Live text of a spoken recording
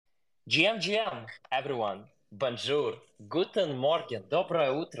GM, everyone. Bonjour, guten morgen,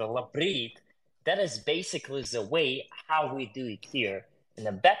 доброе утро, labrit. That is basically the way how we do it here in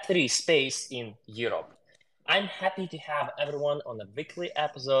a Web3 space in Europe. I'm happy to have everyone on a weekly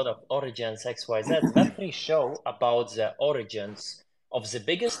episode of OriGensXYZ Web3 show about the origins of the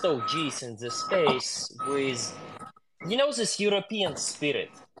biggest OGs in the space with, this European spirit.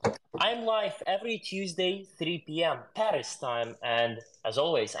 I'm live every Tuesday, 3 p.m. Paris time, and as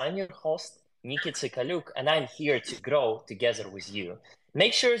always, I'm your host, Nikit Sikaluk, and I'm here to grow together with you.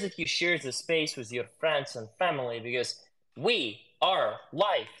 Make sure that you share the space with your friends and family because we are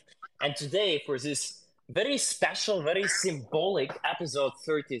live. And today, for this very special, very symbolic episode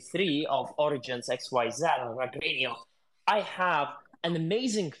 33 of Origins XYZ on Web Radio, I have an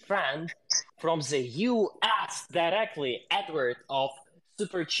amazing friend from the US directly, Edward of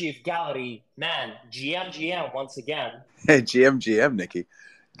Superchief Gallery. Man, GM once again. Hey, GM, Nikki.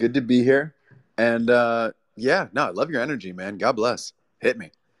 Good to be here. And I love your energy, man. God bless. Hit me.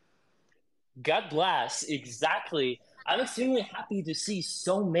 God bless, exactly. I'm extremely happy to see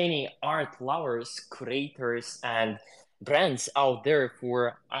so many art lovers, creators, and brands out there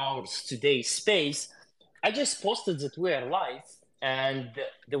for our today's space. I just posted that we are live, and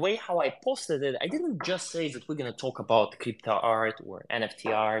the way how I posted it, I didn't just say that we're gonna talk about crypto art or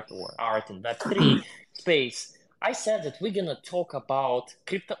NFT art or art in Web3 space. I said that we're gonna talk about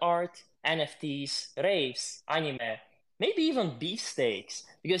crypto art, NFTs, raves, anime, maybe even beefsteaks,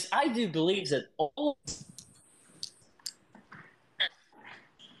 because I do believe that all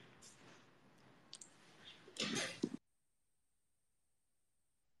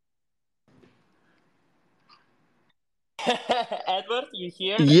Edward, you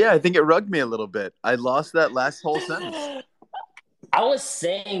here? Yeah, I think it rugged me a little bit. I lost that last whole sentence. I was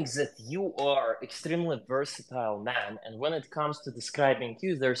saying that you are extremely versatile man, and when it comes to describing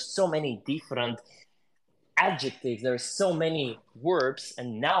you, there's so many different adjectives, there's so many verbs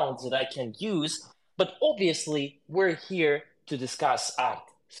and nouns that I can use, but obviously we're here to discuss art,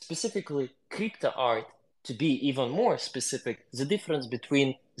 specifically crypto art, to be even more specific, the difference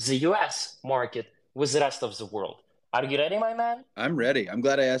between the US market with the rest of the world. Are you ready, my man? I'm ready. I'm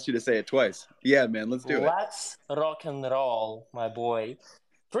glad I asked you to say it twice. Yeah, man, let's do it. Let's rock and roll, my boy.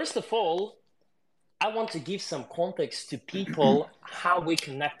 First of all, I want to give some context to people how we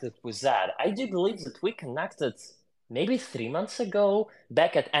connected with that. I do believe that we connected maybe 3 months ago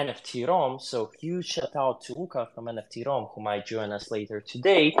back at NFT Rome. So huge shout out to Luca from NFT Rome who might join us later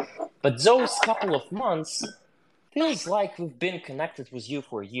today. But those couple of months feels like we've been connected with you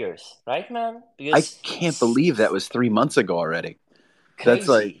for years, right, man? I Because can't believe that was 3 months ago already. That's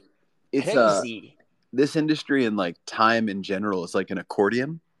like, crazy, it's crazy. this industry and like time in general is like an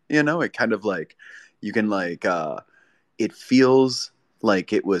accordion, it kind of like, you can like, it feels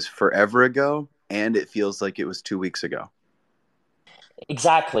like it was forever ago and it feels like it was 2 weeks ago.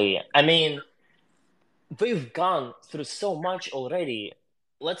 Exactly. I mean, we've gone through so much already.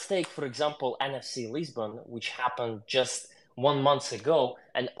 Let's take, for example, NFC Lisbon, which happened just 1 month ago,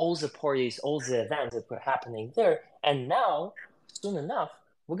 and all the parties, all the events that were happening there. And now, soon enough,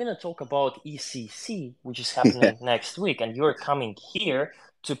 we're going to talk about ECC, which is Yeah, happening next week, and you're coming here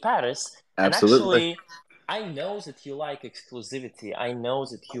to Paris. And absolutely. actually, I know that you like exclusivity. I know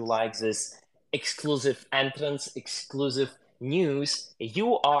that you like this exclusive entrance, exclusive news.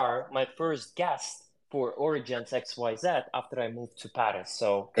 You are my first guest for Origins XYZ after I moved to Paris.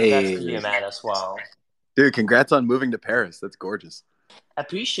 So congrats to Hey, you, man, as well. dude, congrats on moving to Paris. That's gorgeous.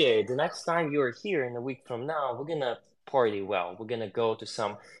 Appreciate it. The next time you're here in a week from now, we're gonna party well. We're gonna go to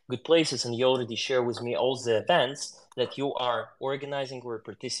some good places, and you already share with me all the events that you are organizing or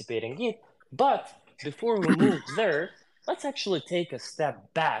participating in. But before we move there, let's actually take a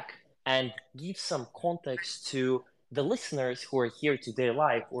step back and give some context to the listeners who are here today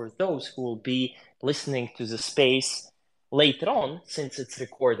live, or those who will be listening to the space later on since it's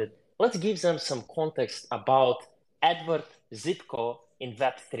recorded. Let's give them some context about Edward Zipko in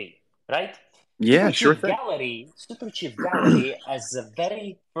Web3, right? Yeah, sure thing. Superchief Gallery, as the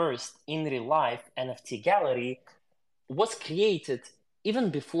very first in real life NFT gallery, was created even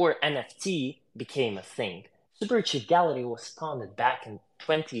before NFT became a thing. Superchief Gallery was founded back in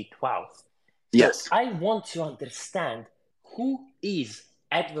 2012. So Yes. I want to understand who is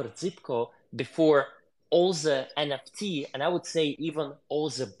Edward Zipko before all the NFT and I would say even all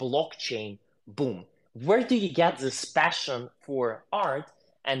the blockchain boom. Where do you get this passion for art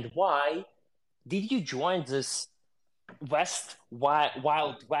and why did you join this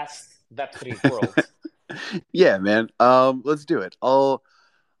Wild West Web3 world? Yeah, man. Let's do it. I'll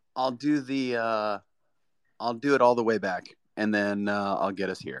do the I'll do it all the way back and then I'll get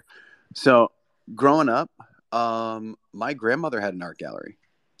us here. So growing up, my grandmother had an art gallery.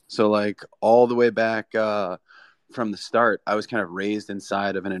 So like all the way back from the start, I was kind of raised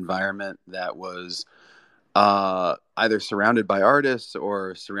inside of an environment that was either surrounded by artists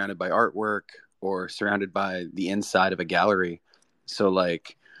or surrounded by artwork or surrounded by the inside of a gallery. So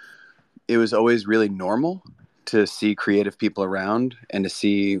like it was always really normal to see creative people around and to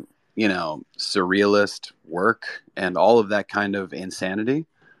see, surrealist work, and all of that kind of insanity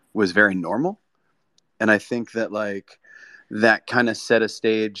was very normal. And I think that like that kind of set a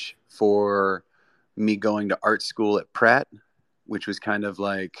stage for me going to art school at Pratt, which was kind of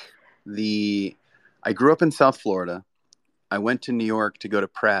like the I grew up in South Florida. I went to New York to go to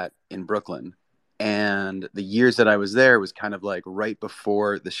Pratt in Brooklyn. And the years that I was there was kind of like right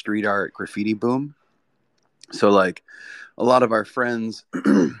before the street art graffiti boom. So like a lot of our friends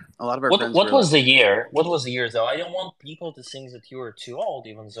What were was like, the year? What was the year though? I don't want people to think that you are too old,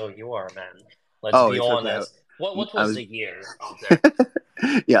 even though you are, man. Let's "Oh, be it's okay." honest. What I was was the year out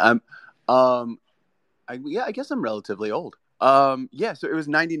there? yeah, um I guess I'm relatively old. Yeah, so it was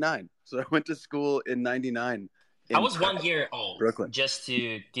 99. So I went to school in 99 I in was Pratt, 1 year old, Brooklyn. just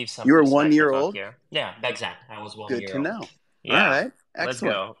to give some You were one perspective year up old? here. Yeah, back then I was one Good year to old. know. All Yeah, right. let's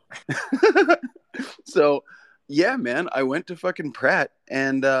Excellent. go. So, yeah, man, I went to fucking Pratt,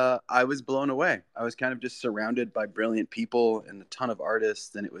 and I was blown away. I was kind of just surrounded by brilliant people and a ton of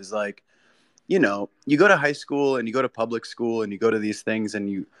artists. And it was like, you go to high school and you go to public school and you go to these things, and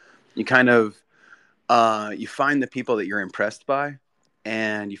you kind of, you find the people that you're impressed by,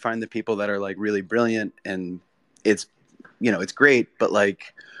 and you find the people that are like really brilliant, and it's, it's great. But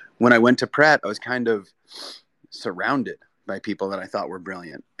like when I went to Pratt, I was kind of surrounded by people that I thought were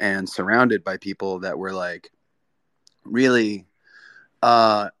brilliant, and surrounded by people that were like really,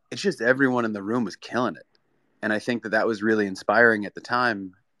 it's just everyone in the room was killing it. And I think that that was really inspiring at the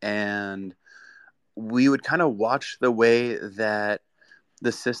time. And we would kind of watch the way that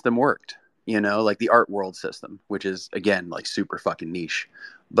the system worked, like the art world system, which is again like super fucking niche.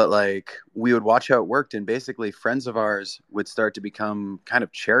 But like we would watch how it worked, and basically friends of ours would start to become kind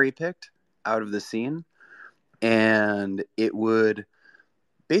of cherry picked out of the scene. And it would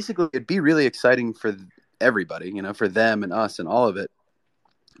basically, it'd be really exciting for everybody, for them and us and all of it.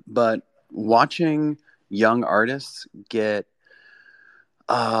 But watching young artists get,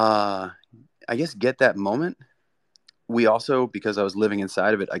 I guess, get that moment, we also, because I was living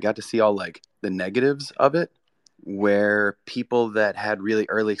inside of it, I got to see all like the negatives of it, where people that had really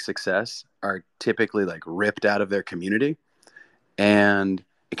early success are typically like ripped out of their community. And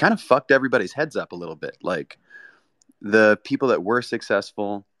it kind of fucked everybody's heads up a little bit. Like the people that were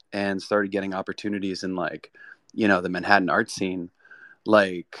successful and started getting opportunities in like, the Manhattan art scene,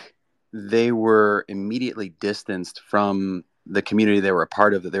 like they were immediately distanced from the community they were a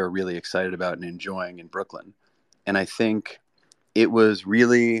part of, that they were really excited about and enjoying in Brooklyn. And I think it was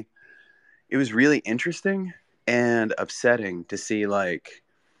really interesting and upsetting to see like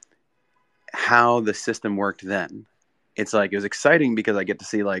how the system worked then. It's like it was exciting because I get to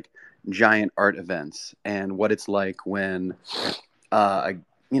see like giant art events and what it's like when a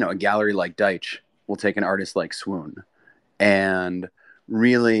gallery like Deitch will take an artist like Swoon and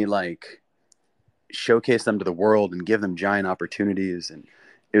really like showcase them to the world and give them giant opportunities, and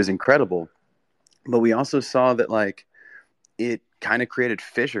it was incredible. But we also saw that like it kind of created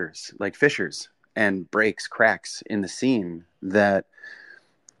fissures and breaks, cracks in the scene, that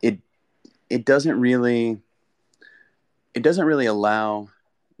it it doesn't really allow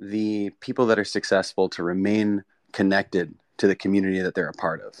the people that are successful to remain connected to the community that they're a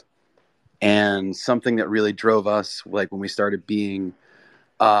part of. And something that really drove us, like when we started being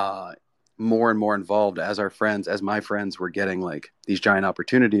uh, more and more involved as my friends were getting like these giant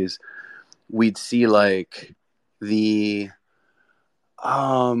opportunities, we'd see like the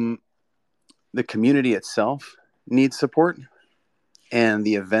um, the community itself needs support, and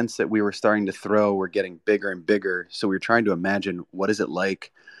the events that we were starting to throw were getting bigger and bigger. So we were trying to imagine, what is it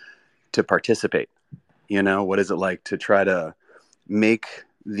like to participate? What is it like to try to make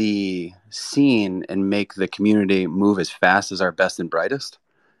the scene and make the community move as fast as our best and brightest,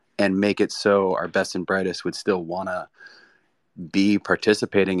 and make it so our best and brightest would still want to be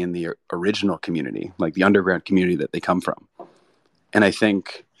participating in the original community, like the underground community that they come from. And I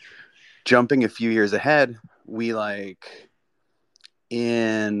think jumping a few years ahead, we like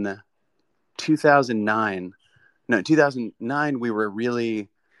in 2009, no, 2009, we were really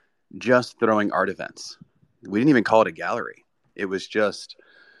just throwing art events. We didn't even call it a gallery. It was just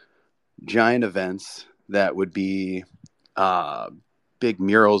giant events that would be big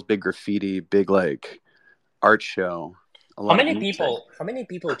murals, big graffiti, big like art show. a lot of music. How many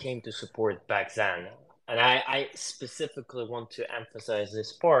people came to support back then? And I specifically want to emphasize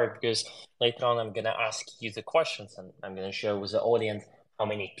this part because later on I'm gonna ask you the questions and I'm gonna share with the audience how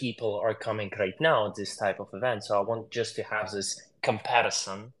many people are coming right now at this type of event. So I want just to have this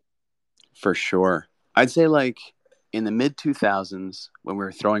comparison. For sure. I'd say like in the mid 2000s when we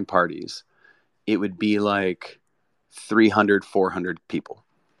were throwing parties, it would be like 300, 400 people.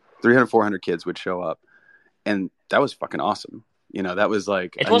 300, 400 kids would show up. And that was fucking awesome. You know, that was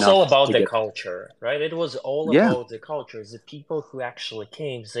like It was all enough about to the get, culture, right? It was all yeah, about the culture. The people who actually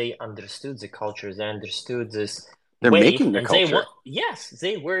came, they understood the culture, they understood this they're wave, making the and they culture. want, yes,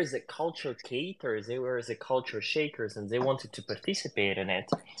 they were the culture creators, they were the culture shakers, and they wanted to participate in it.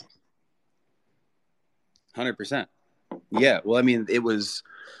 100%. Yeah. Well, I mean, it was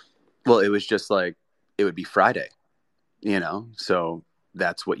just like, it would be Friday, you know? So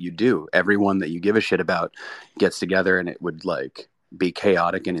that's what you do. Everyone that you give a shit about gets together and it would like be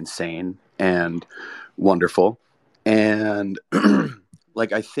chaotic and insane and wonderful. And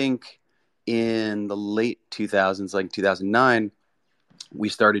like, I think in the late 2000s, like 2009, we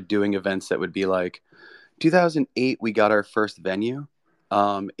started doing events that would be like 2008, we got our first venue.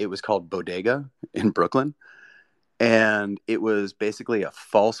 It was called Bodega in Brooklyn. And it was basically a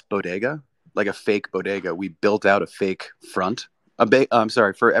false bodega, like a fake bodega. We built out a fake front. I'm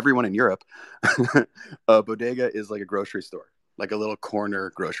sorry, for everyone in Europe, a bodega is like a grocery store, like a little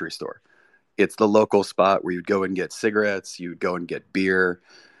corner grocery store. It's the local spot where you'd go and get cigarettes, you'd go and get beer,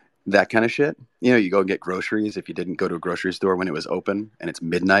 that kind of shit. You know, you go and get groceries if you didn't go to a grocery store when it was open and it's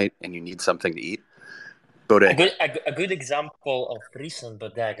midnight and you need something to eat. Bodega. A good example of recent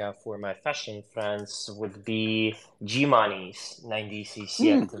bodega for my fashion friends would be G-Money's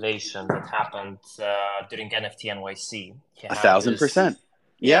 90cc Hmm, activation that happened during NFT NYC. He had this, 1,000%.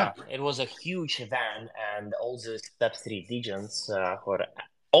 Yeah. yeah, it was a huge event, and all the Web3 legends who are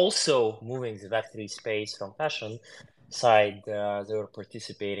also moving the Web3 space from fashion side, they were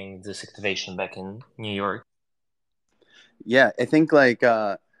participating in this activation back in New York. Yeah. I think like,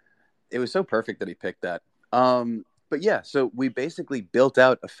 it was so perfect that he picked that. But yeah, so we basically built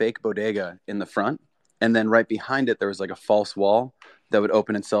out a fake bodega in the front, and then right behind it there was like a false wall that would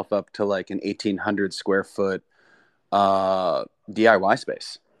open itself up to like an 1,800 square foot DIY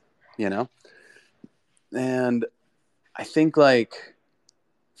space, you know. And I think like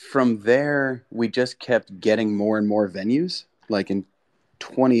from there we just kept getting more and more venues. Like in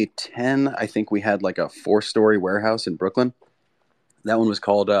 2010, I think we had like a 4-story warehouse in Brooklyn. That one was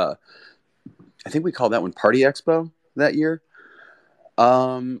called I think we called that one Party Expo that year.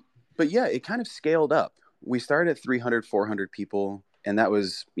 But yeah, it kind of scaled up. We started at 300, 400 people, and that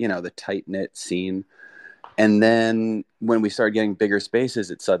was, you know, the tight knit scene. And then when we started getting bigger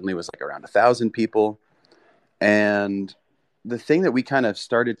spaces, it suddenly was like around 1,000 people. And the thing that we kind of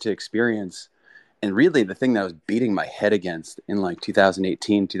started to experience, and really the thing that I was beating my head against in like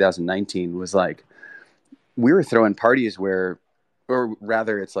 2018, 2019 was like, we were throwing parties where, or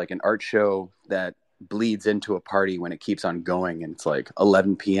rather, it's like an art show that bleeds into a party when it keeps on going, and it's like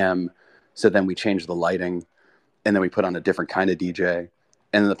 11 p.m. So then we change the lighting, and then we put on a different kind of DJ,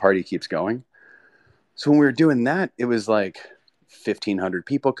 and then the party keeps going. So when we were doing that, it was like 1,500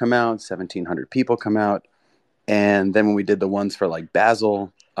 people come out, 1,700 people come out, and then when we did the ones for like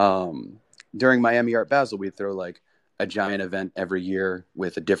Basel, during Miami Art Basel, we'd throw like a giant event every year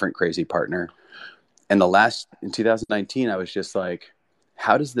with a different crazy partner. And the last in 2019, I was just like,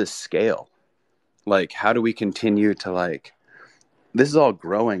 how does this scale? Like, how do we continue to like, this is all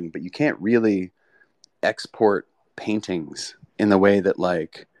growing, but you can't really export paintings in the way that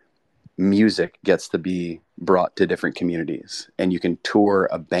like music gets to be brought to different communities. And you can tour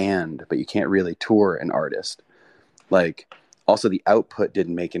a band, but you can't really tour an artist. Like, also the output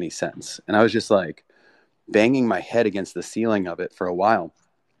didn't make any sense. And I was just like banging my head against the ceiling of it for a while.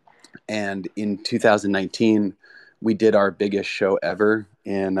 And in 2019, we did our biggest show ever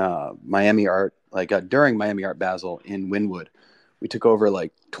in Miami Art, like during Miami Art Basel in Wynwood. We took over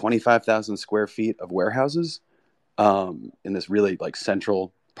like 25,000 square feet of warehouses in this really like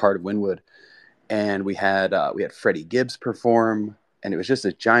central part of Wynwood. And we had Freddie Gibbs perform, and it was just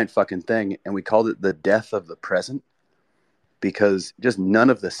a giant fucking thing. And we called it the death of the present because just none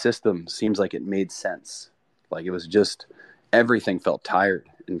of the system seems like it made sense. Like it was just everything felt tired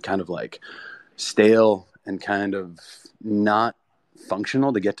and kind of like stale and kind of not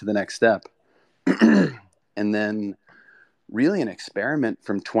functional to get to the next step. And then really an experiment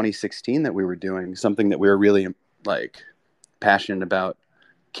from 2016 that we were doing, something that we were really like passionate about,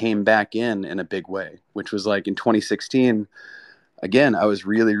 came back in a big way, which was like in 2016, again, I was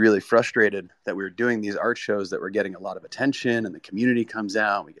really, really frustrated that we were doing these art shows that were getting a lot of attention and the community comes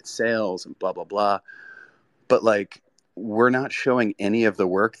out, we get sales and blah, blah, blah. But like, we're not showing any of the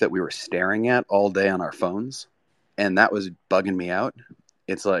work that we were staring at all day on our phones. And that was bugging me out.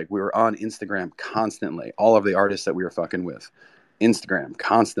 It's like we were on Instagram constantly, all of the artists that we were fucking with, Instagram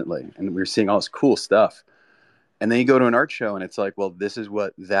constantly. And we were seeing all this cool stuff. And then you go to an art show and it's like, well, this is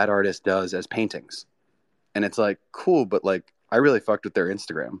what that artist does as paintings. And it's like, cool, but like, I really fucked with their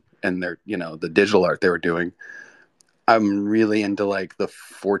Instagram and their, the digital art they were doing. I'm really into like the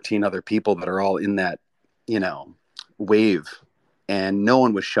 14 other people that are all in that, wave. And no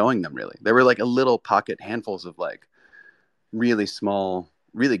one was showing them really. There were like a little pocket handfuls of like really small,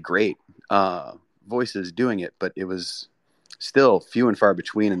 really great voices doing it, but it was still few and far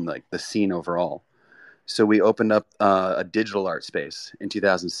between in like the scene overall. So we opened up a digital art space in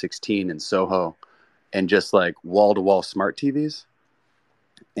 2016 in Soho, and just like wall to wall smart TVs.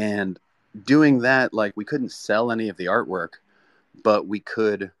 And doing that, like we couldn't sell any of the artwork, but we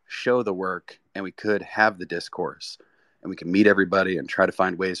could show the work and we could have the discourse and we could meet everybody and try to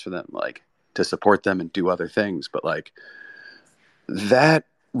find ways for them like to support them and do other things. But like that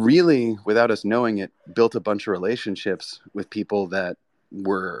really, without us knowing it, built a bunch of relationships with people that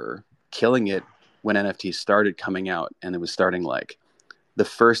were killing it when NFTs started coming out, and it was starting like the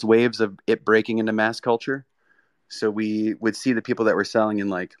first waves of it breaking into mass culture. So we would see the people that were selling in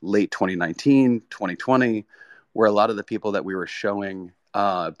like late 2019, 2020, were a lot of the people that we were showing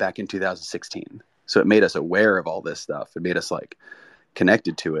back in 2016. So it made us aware of all this stuff. It made us like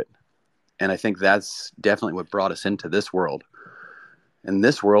connected to it. And I think that's definitely what brought us into this world. And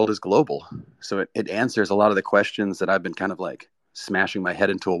this world is global. So it answers a lot of the questions that I've been kind of like smashing my head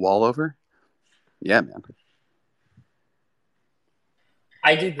into a wall over. Yeah, man.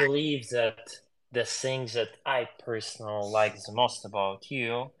 I do believe that the things that I personally like the most about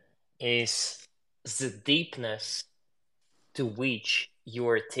you is the deepness to which you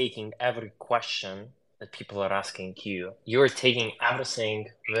are taking every question that people are asking you. You're taking everything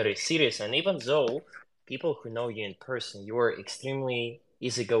very serious, and even though people who know you in person, you're extremely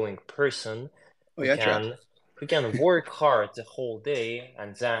easygoing person Oh who yeah, I try. can who can work hard the whole day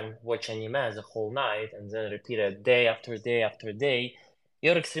and then watch anime the whole night and then repeat it day after day after day.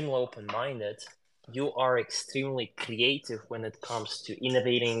 You're extremely open-minded. You are extremely creative when it comes to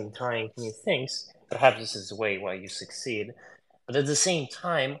innovating and trying new things. Perhaps this is the way why you succeed. But at the same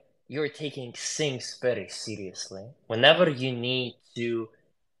time, you're taking things very seriously. Whenever you need to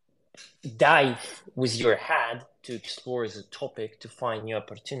dive with your head to explore the topic, to find new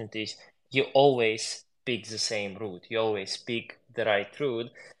opportunities, you always pick the same route. You always pick the right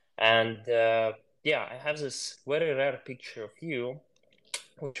route. And yeah, I have this very rare picture of you,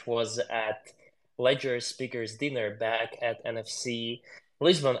 which was at Ledger Speakers Dinner back at NFC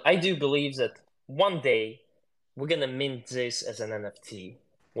Lisbon. I do believe that one day we're gonna mint this as an NFT.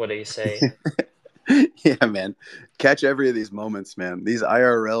 What do you say? Yeah, man. Catch every of these moments, man. These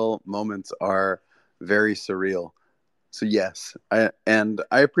IRL moments are very surreal. So yes, I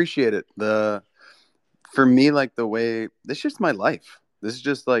appreciate it. The For me, like the way this is just my life. This is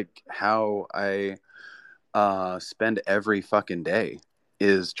just like how I spend every fucking day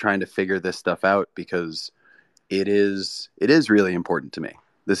is trying to figure this stuff out because it is really important to me.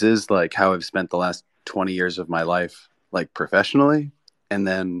 This is like how I've spent the last 20 years of my life, like professionally, and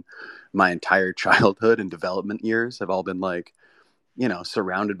then my entire childhood and development years have all been like,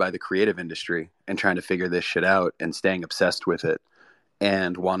 surrounded by the creative industry and trying to figure this shit out and staying obsessed with it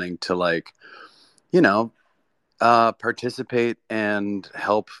and wanting to like, you know, participate and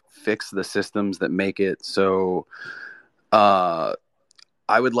help fix the systems that make it so uh,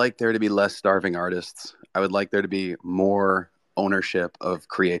 I would like there to be less starving artists. I would like there to be more ownership of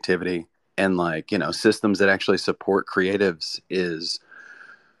creativity and like, systems that actually support creatives is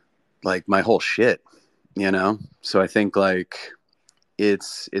like my whole shit. So I think like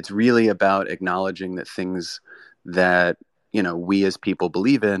it's really about acknowledging that things that, we as people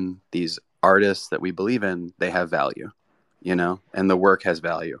believe in, these artists that we believe in, they have value, and the work has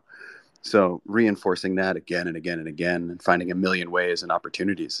value. So reinforcing that again and again and again and finding a million ways and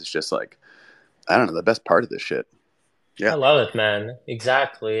opportunities is just like, I don't know, the best part of this shit. I Yeah. love it, man.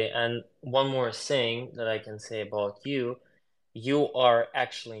 Exactly. And one more thing that I can say about you, you are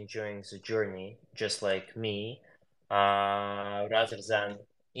actually enjoying the journey, just like me, rather than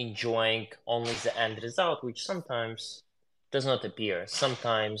enjoying only the end result, which sometimes does not appear.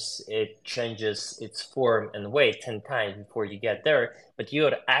 Sometimes it changes its form and way 10 times before you get there, but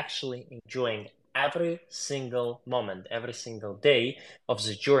you're actually enjoying every single moment, every single day of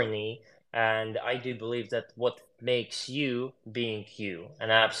the journey. And I do believe that what makes you being you,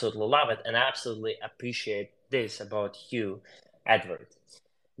 and I absolutely love it, and I absolutely appreciate this about you, Edward.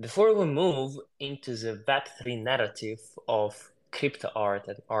 Before we move into the Web3 narrative of crypto art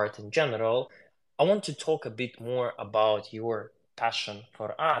and art in general, I want to talk a bit more about your passion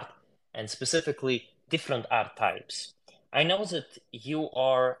for art and specifically different art types. I know that you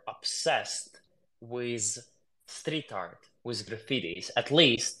are obsessed with street art, with graffitis. At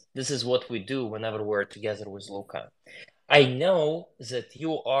least this is what we do whenever we're together with Luca. I know that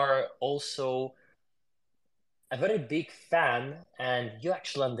you are also a very big fan and you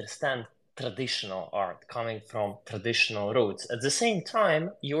actually understand traditional art coming from traditional roots. At the same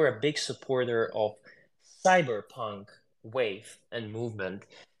time, you're a big supporter of cyberpunk wave and movement.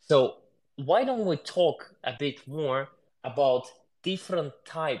 So why don't we talk a bit more about different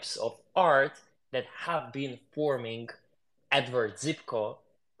types of art that have been forming Edward Zipko,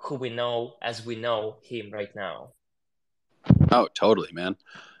 who we know as we know him right now? Oh, totally, man.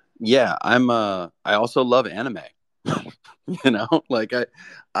 Yeah, I also love anime. Like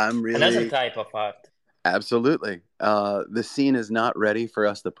I'm Another really type of art. absolutely. The scene is not ready for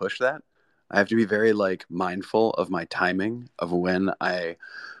us to push that. I have to be very like mindful of my timing of when I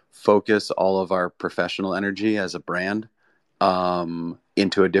focus all of our professional energy as a brand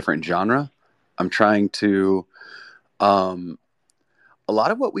into a different genre. I'm trying to um, a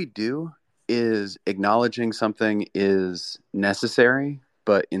lot of what we do is acknowledging something is necessary,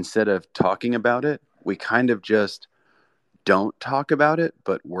 but instead of talking about it, we kind of just don't talk about it,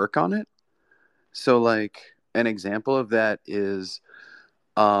 but work on it. So, like, an example of that is,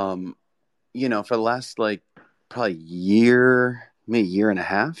 um, for the last, like, probably year, maybe year and a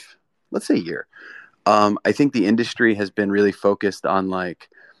half, let's say year, I think the industry has been really focused on, like,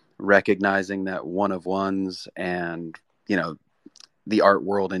 recognizing that one of ones and, the art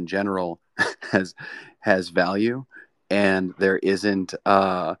world in general has has value, and there isn't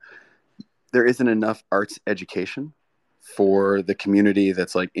enough arts education for the community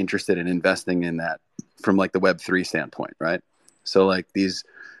that's like interested in investing in that from like the Web3 standpoint, right? So like these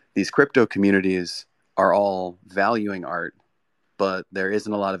crypto communities are all valuing art, but there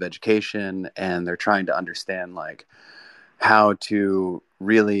isn't a lot of education, and they're trying to understand like how to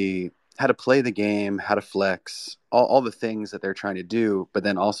really how to play the game, how to flex, all the things that they're trying to do, but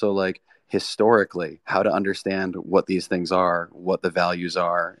then also like historically how to understand what these things are, what the values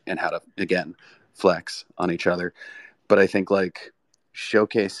are, and how to again flex on each other. But I think like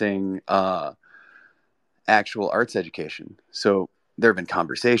showcasing actual arts education. So there have been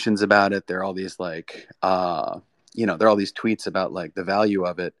conversations about it. There are all these like there are all these tweets about like the value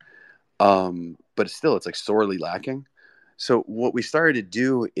of it. But still it's like sorely lacking. So what we started to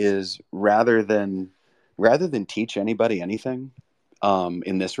do is rather than teach anybody anything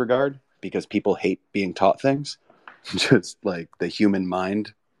in this regard, because people hate being taught things, just like the human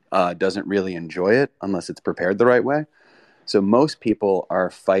mind doesn't really enjoy it unless it's prepared the right way. So most people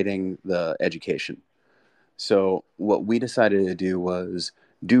are fighting the education. So what we decided to do was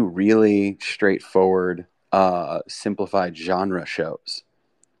do really straightforward, simplified genre shows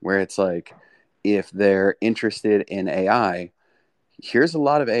where it's like, if they're interested in AI, here's a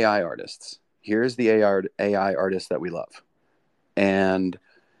lot of AI artists. Here's the AI artists that we love. And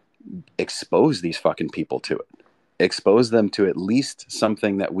expose these fucking people to it. Expose them to at least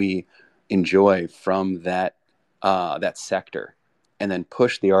something that we enjoy from that sector, and then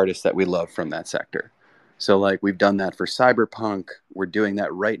push the artists that we love from that sector. So like we've done that for cyberpunk. We're doing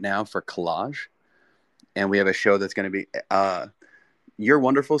that right now for collage, and we have a show that's going to be you're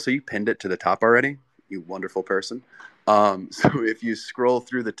wonderful. So you pinned it to the top already. You wonderful person. So if you scroll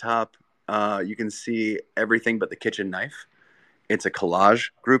through the top, you can see everything but the kitchen knife. It's a collage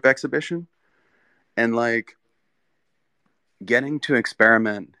group exhibition, and like getting to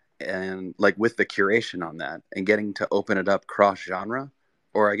experiment and like with the curation on that, and getting to open it up cross genre,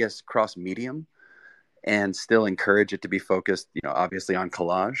 or I guess cross medium, and still encourage it to be focused, obviously on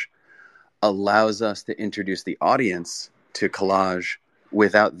collage, allows us to introduce the audience to collage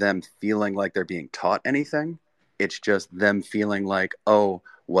without them feeling like they're being taught anything. It's just them feeling like, oh,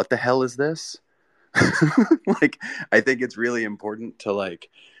 what the hell is this? Like, I think it's really important to like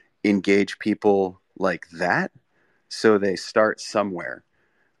engage people like that, so they start somewhere.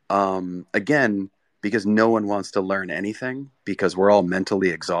 Again, because no one wants to learn anything, because we're all mentally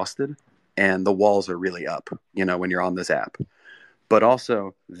exhausted and the walls are really up, when you're on this app. But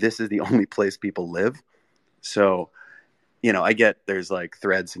also, this is the only place people live. So, I get there's like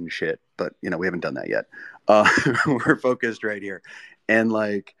threads and shit, but, we haven't done that yet. We're focused right here. And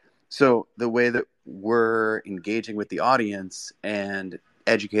like, so the way that we're engaging with the audience and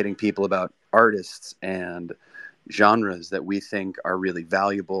educating people about artists and genres that we think are really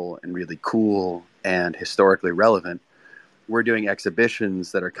valuable and really cool and historically relevant. We're doing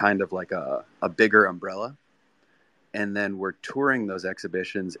exhibitions that are kind of like a bigger umbrella. And then we're touring those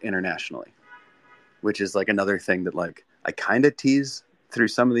exhibitions internationally, which is like another thing that like I kind of tease through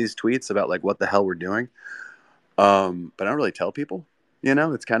some of these tweets about like what the hell we're doing. But I don't really tell people, you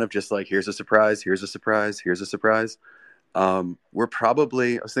know, it's kind of just like, here's a surprise, here's a surprise, here's a surprise. We're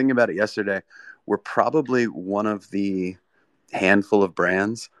probably, I was thinking about it yesterday, we're probably one of the handful of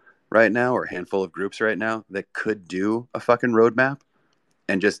brands right now or handful of groups right now that could do a fucking roadmap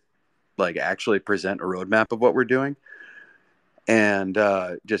and just like actually present a roadmap of what we're doing and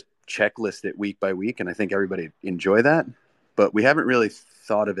just checklist it week by week. And I think everybody enjoy that, but we haven't really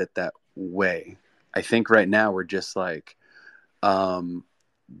thought of it that way. I think right now we're just like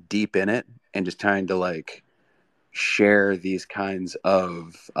deep in it and just trying to like share these kinds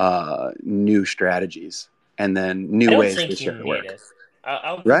of new strategies and then I new don't ways to think you share the need work. it.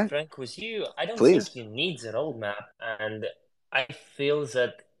 I'll be Right? frank with you. I don't Please. think you need the roadmap, and I feel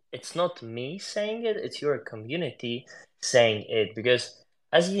that it's not me saying it, it's your community saying it. Because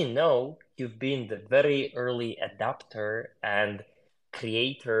as you know, you've been the very early adapter and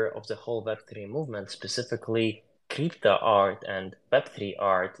creator of the whole Web3 movement, specifically crypto art and Web3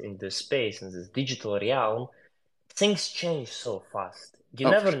 art in this space, in this digital realm. Things change so fast. You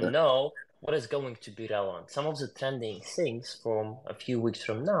Oh, for never sure. know what is going to be relevant. Some of the trending things from a few weeks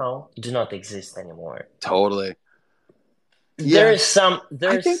from now do not exist anymore. Totally. There Yeah. is some I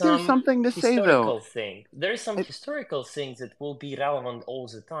there is think there's some something to say though. historical thing. There is some It, historical things that will be relevant all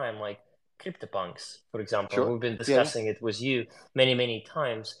the time, like CryptoPunks, for example. sure. We've been Yeah, yeah. discussing it with you many, many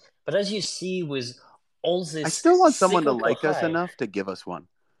times. But as you see with all I this still want someone to cyclical like us hype, enough to give us one.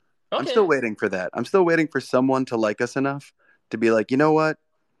 I'm still okay, waiting for that. I'm still waiting for someone to like us enough to be like, you know what?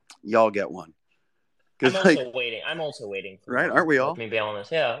 Y'all get one. I'm Because, like, also waiting. I'm also waiting for right? one. Aren't we Let all? me be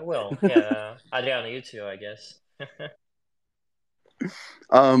honest. Yeah, well, yeah, Adriano, you too, I guess.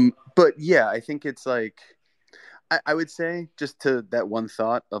 But yeah, I think it's like, I would say just to that one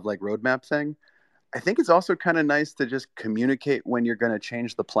thought of like roadmap thing, I think it's also kind of nice to just communicate when you're going to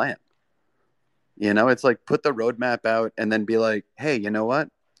change the plan. You know, it's like put the roadmap out and then be like, hey, you know what?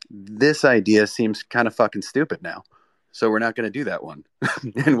 This idea seems kind of fucking stupid now. So we're not going to do that one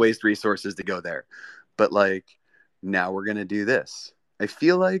and waste resources to go there. But like, now we're going to do this. I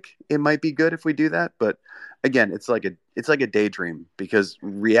feel like it might be good if we do that, but again, it's like a daydream because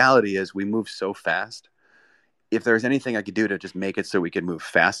reality is we move so fast. If there's anything I could do to just make it so we could move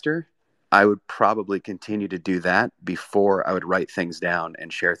faster, I would probably continue to do that before I would write things down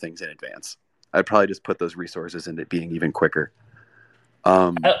and share things in advance. I'd probably just put those resources into being even quicker.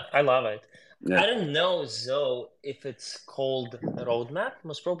 Um, I love it. yeah. I don't know though if it's called a roadmap.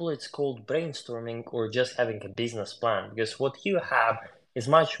 Most probably it's called brainstorming or just having a business plan. Because what you have is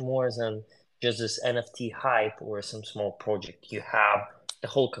much more than just this NFT hype or some small project. You have the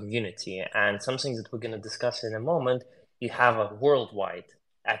whole community and some things that we're going to discuss in a moment. You have a worldwide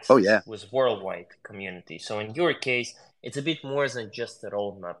Oh access yeah. with worldwide community. So in your case, it's a bit more than just a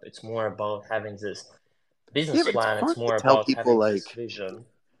roadmap. It's more about having this Yeah, business but it's plan. fun It's to more tell about people having this like vision.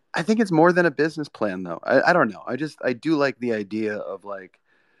 I think it's more than a business plan though. I don't know. I do like the idea of like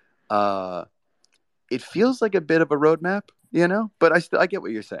uh it feels like a bit of a roadmap, you know, but I get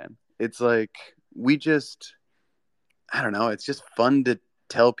what you're saying. It's like we just I don't know, it's just fun to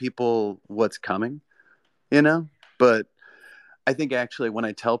tell people what's coming, you know? But I think actually when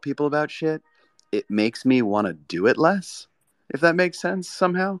I tell people about shit, it makes me want to do it less, if that makes sense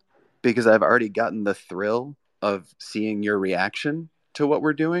somehow, because I've already gotten the thrill of seeing your reaction to what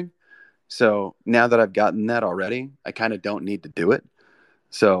we're doing. So now that I've gotten that already, I kind of don't need to do it.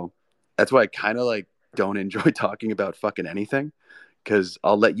 So that's why I kind of like don't enjoy talking about fucking anything because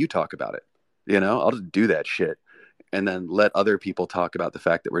I'll let you talk about it. You know, I'll just do that shit and then let other people talk about the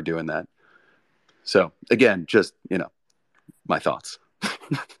fact that we're doing that. So again, just, you know, my thoughts.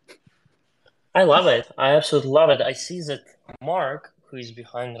 I love it. I absolutely love it. I see that Mark, who is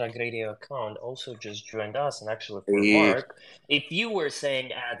behind Rag Radio account, also just joined us. And actually, for Hey. Mark, if you were saying,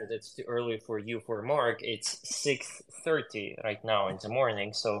 that it's too early for you, for Mark, it's 6:30 right now in the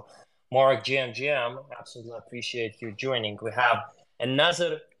morning. So, Mark, GM, absolutely appreciate you joining. We have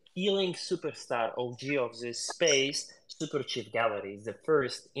another healing superstar, OG of this space, Superchief Gallery, the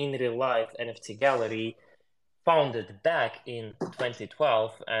first in real life NFT gallery founded back in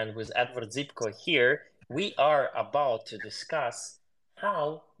 2012. And with Edward Zipko here, we are about to discuss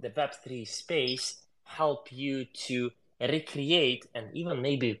how the Web3 space help you to recreate and even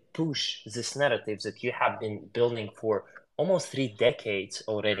maybe push this narrative that you have been building for almost 3 decades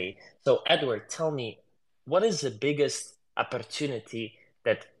already. So, Edward, tell me, what is the biggest opportunity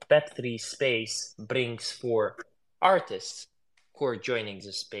that Web3 space brings for artists who are joining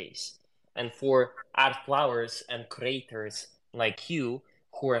the space and for art flowers and creators like you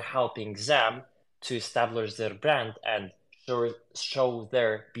who are helping them to establish their brand and show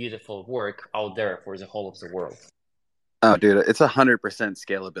their beautiful work out there for the whole of the world? Oh, dude, it's 100%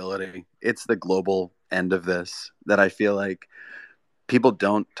 scalability. It's the global end of this that I feel like people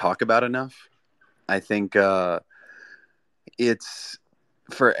don't talk about enough. I think it's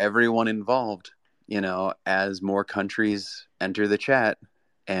for everyone involved, as more countries enter the chat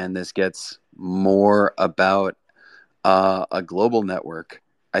and this gets more about a global network.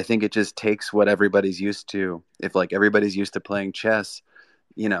 I think it just takes what everybody's used to. If like everybody's used to playing chess,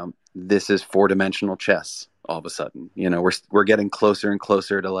 this is four-dimensional chess all of a sudden. We're getting closer and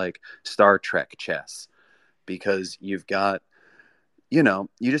closer to like Star Trek chess because you've got, you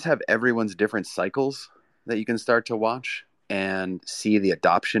just have everyone's different cycles that you can start to watch and see the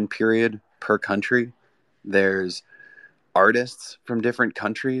adoption period per country. There's artists from different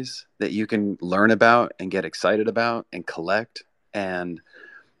countries that you can learn about and get excited about and collect, and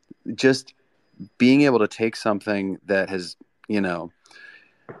just being able to take something that has,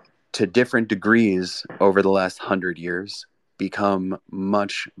 to different degrees over the last 100 years become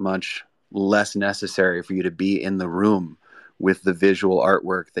much, much less necessary for you to be in the room with the visual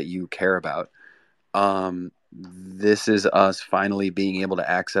artwork that you care about. This is us finally being able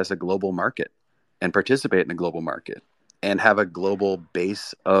to access a global market and participate in a global market and have a global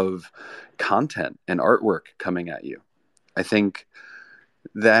base of content and artwork coming at you. I think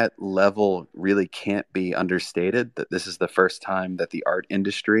that level really can't be understated, that this is the first time that the art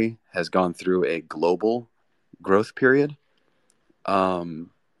industry has gone through a global growth period. I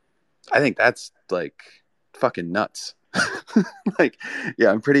think that's like fucking nuts. Like,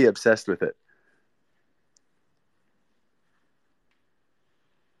 yeah, I'm pretty obsessed with it.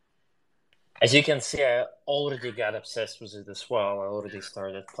 As you can see, I already got obsessed with it as well. I already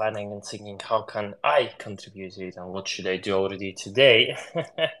started planning and thinking, how can I contribute to it and what should I do already today?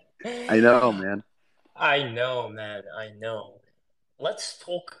 I know, man. I know, man, I know. Let's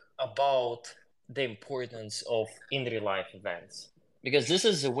talk about the importance of in real life events because this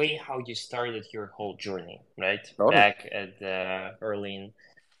is the way how you started your whole journey, right? Totally. Back at the early in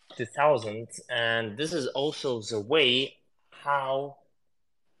 2000s, and this is also the way how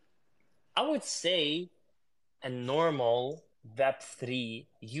I would say a normal Web3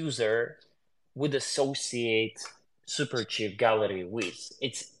 user would associate Superchief Gallery with.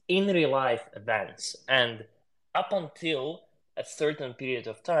 It's in real life events. And up until a certain period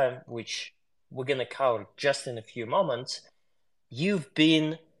of time, which we're going to cover just in a few moments, you've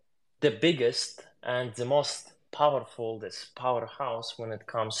been the biggest and the most powerful, this powerhouse when it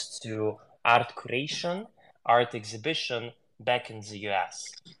comes to art creation, art exhibition back in the US.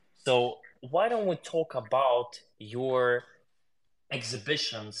 So why don't we talk about your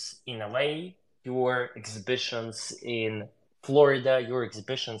exhibitions in LA, your exhibitions in Florida, your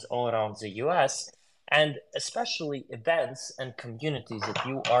exhibitions all around the US, and especially events and communities that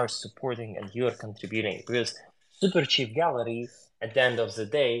you are supporting and you are contributing. Because Super Chief Gallery, at the end of the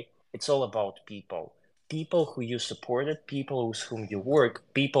day, it's all about people. People who you supported, people with whom you work,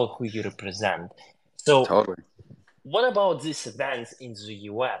 people who you represent. So, Totally. what about these events in the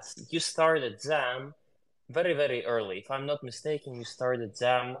US? You started them very, very early. If I'm not mistaken, you started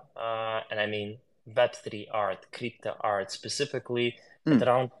them, and I mean Web3 art, crypto art specifically, at Hmm.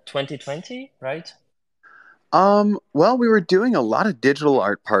 around 2020, right? Well, we were doing a lot of digital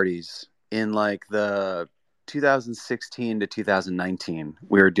art parties in like the 2016 to 2019.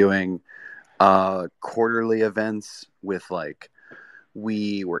 We were doing quarterly events with like,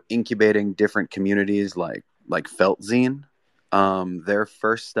 we were incubating different communities like Feltzine. Their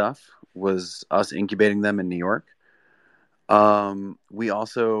first stuff was us incubating them in New York. We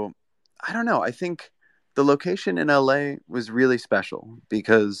also, I don't know, I think the location in LA was really special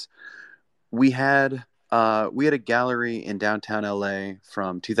because we had we had a gallery in downtown LA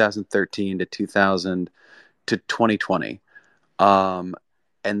from 2013 to 2000 to 2020. Um,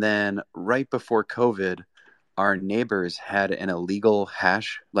 and then right before COVID, our neighbors had an illegal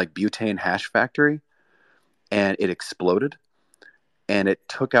hash, like butane hash factory, and it exploded and it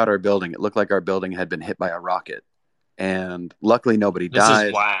took out our building. It looked like our building had been hit by a rocket. And luckily nobody This is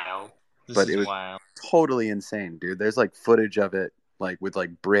died, wild. This but it is was wild. totally insane, dude. There's like footage of it, like with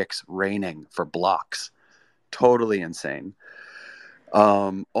like bricks raining for blocks. Totally insane.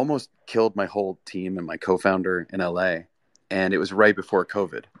 Almost killed my whole team and my co-founder in LA, and it was right before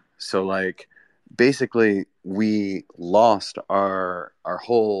COVID. So like basically we lost our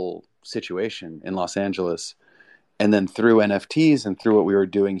whole situation in Los Angeles, and then through NFTs and through what we were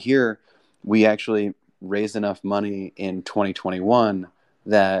doing here, we actually raised enough money in 2021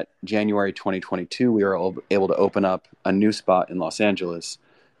 that January 2022 we were able to open up a new spot in Los Angeles,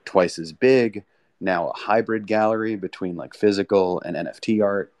 twice as big, now a hybrid gallery between like physical and NFT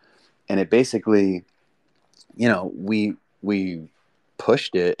art. And it basically, we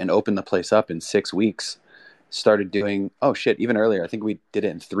pushed it and opened the place up in 6 weeks. Started doing, oh shit, even earlier. I think we did it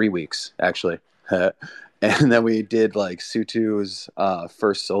in 3 weeks actually. And then we did like Sutu's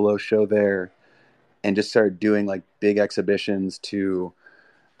first solo show there, and just started doing like big exhibitions.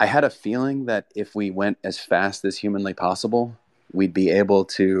 I had a feeling that if we went as fast as humanly possible, we'd be able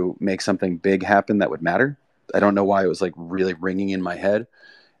to make something big happen that would matter. I don't know why it was like really ringing in my head.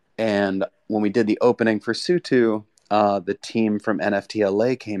 And when we did the opening for Sutu, the team from NFT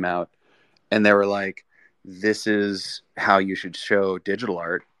LA came out and they were like, this is how you should show digital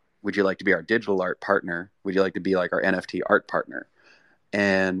art. Would you like to be our digital art partner? Would you like to be like our NFT art partner?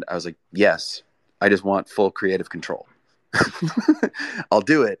 And I was like, yes, I just want full creative control. I'll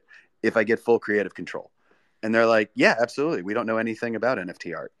do it if I get full creative control. And they're like, yeah, absolutely. We don't know anything about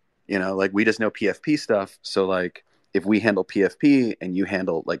NFT art. Like we just know PFP stuff. So like if we handle PFP and you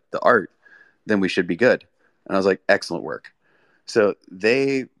handle like the art, then we should be good. And I was like, excellent work. So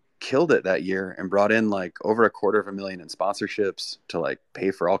they killed it that year and brought in like over $250,000 in sponsorships to like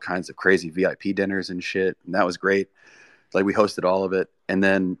pay for all kinds of crazy VIP dinners and shit. And that was great. Like we hosted all of it. And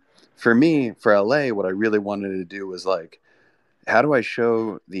then for me, for LA, what I really wanted to do was like, how do I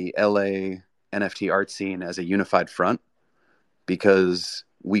show the LA NFT art scene as a unified front? Because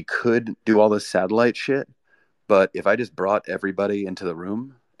we could do all this satellite shit, but if I just brought everybody into the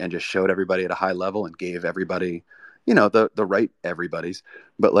room and just showed everybody at a high level and gave everybody, the right everybody's,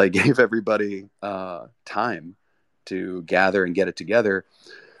 but like gave everybody time to gather and get it together,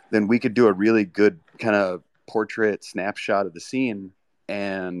 then we could do a really good kind of portrait snapshot of the scene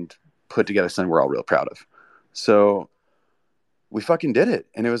and put together something we're all real proud of. So we fucking did it,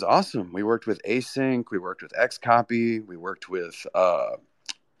 and it was awesome. We worked with Async, we worked with Xcopy, we worked with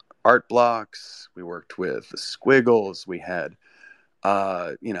Art Blocks, we worked with the Squiggles, we had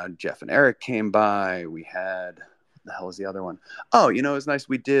Jeff and Eric came by, we had, what the hell was the other one? Oh, it was nice.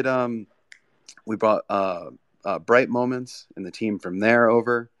 We did we brought Bright Moments and the team from there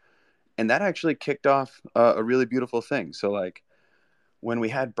over, and that actually kicked off a really beautiful thing. So like when we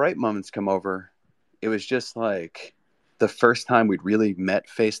had Bright Moments come over, it was just like the first time we'd really met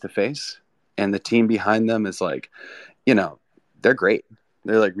face to face, and the team behind them is like, they're great.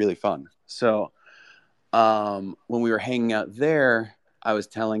 They're like really fun. So when we were hanging out there, I was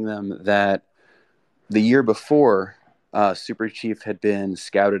telling them that the year before, Superchief had been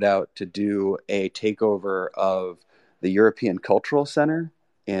scouted out to do a takeover of the European Cultural Center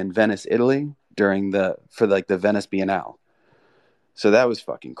in Venice, Italy for the Venice Biennale. So that was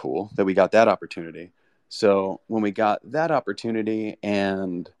fucking cool that we got that opportunity. So when we got that opportunity,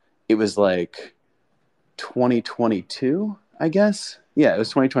 and it was like 2022, I guess. Yeah, it was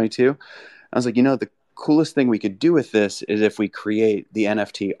 2022. I was like, the coolest thing we could do with this is if we create the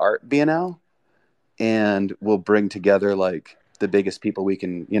NFT Art Biennale, and we'll bring together like the biggest people we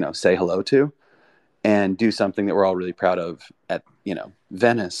can, say hello to, and do something that we're all really proud of at,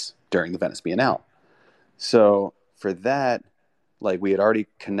 Venice during the Venice Biennale. So for that, like we had already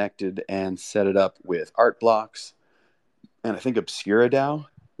connected and set it up with Art Blocks, and I think Obscura DAO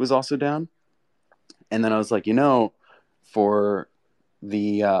was also down. And then I was like, for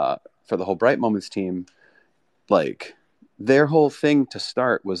the whole Bright Moments team, like their whole thing to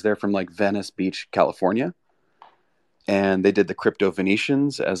start was they're from like Venice Beach, California, and they did the Crypto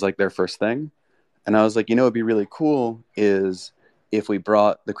Venetians as like their first thing. And I was like, it'd be really cool is if we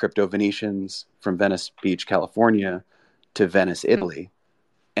brought the Crypto Venetians from Venice Beach, California to Venice, Italy.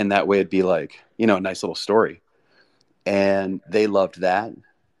 And that way it'd be like, a nice little story. And they loved that.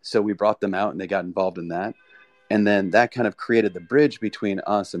 So we brought them out and they got involved in that. And then that kind of created the bridge between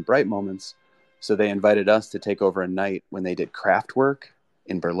us and Bright Moments. So they invited us to take over a night when they did Kraftwerk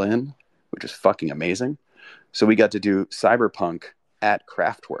in Berlin, which was fucking amazing. So we got to do cyberpunk at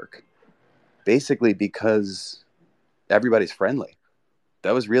Kraftwerk, basically because everybody's friendly.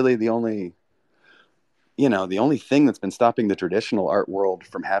 That was really the only thing that's been stopping the traditional art world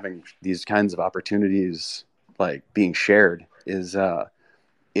from having these kinds of opportunities like being shared is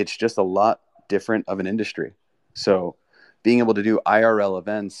it's just a lot different of an industry. So being able to do IRL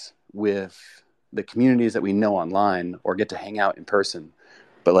events with the communities that we know online or get to hang out in person,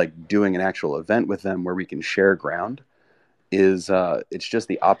 but like doing an actual event with them where we can share ground is it's just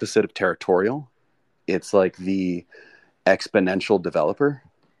the opposite of territorial. it's like the exponential developer.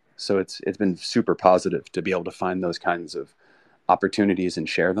 So it's been super positive to be able to find those kinds of opportunities and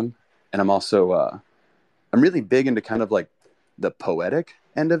share them. And I'm also I'm really big into kind of like the poetic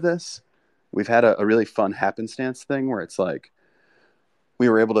end of this. We've had a really fun happenstance thing where it's like we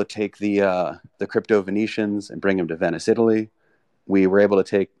were able to take the crypto Venetians and bring them to Venice, Italy. We were able to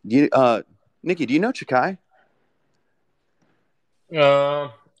take Nikki. Do you know Chikai? Uh,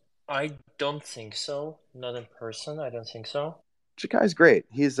 I don't think so. Not in person. I don't think so. Chikai's great.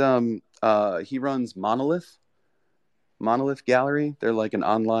 He runs Monolith Gallery. They're like an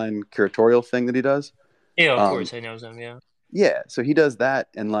online curatorial thing that he does. Yeah, of Um, course I know them. Yeah. yeah, so he does that,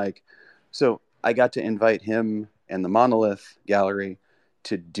 and like, so I got to invite him and the Monolith Gallery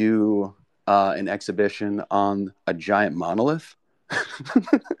to do an exhibition on a giant monolith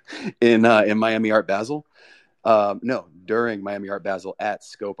in Miami Art Basel. No, during Miami Art Basel at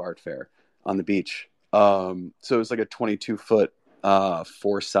Scope Art Fair on the beach. So it was like a 22-foot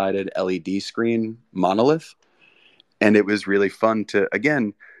four-sided LED screen monolith, and it was really fun to,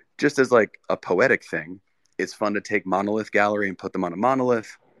 again, just as like a poetic thing, it's fun to take Monolith Gallery and put them on a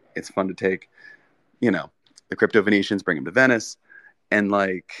monolith. It's fun to take, the crypto Venetians, bring them to Venice, and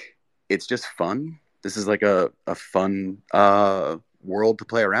like it's just fun. This is like a fun world to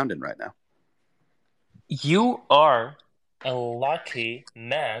play around in right now. You are a lucky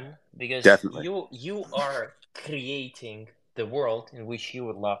man because Definitely. you are creating the world in which you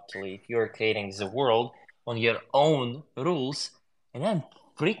would love to live. You're creating the world on your own rules, and I'm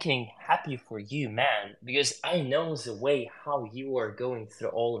freaking happy for you, man, because I know the way how you are going through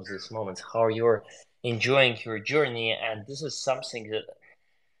all of these moments, how you're enjoying your journey, and this is something that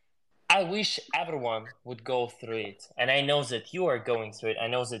I wish everyone would go through it, and I know that you are going through it. I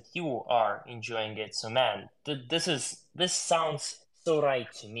know that you are enjoying it. So, man, this sounds so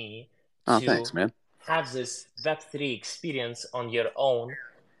right to me Oh, thanks, to man. have this Web3 experience on your own,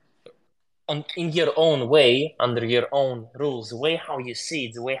 in your own way, under your own rules, the way how you see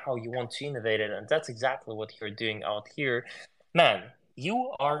it, the way how you want to innovate it, and that's exactly what you're doing out here, man.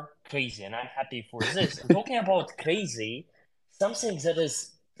 You are crazy, and I'm happy for this. And talking about crazy, something that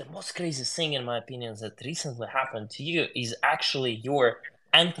is the most crazy thing, in my opinion, that recently happened to you is actually your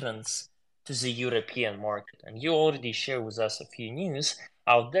entrance to the European market. And you already shared with us a few news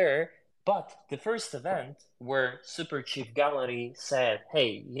out there. But the first event where Superchief Gallery said,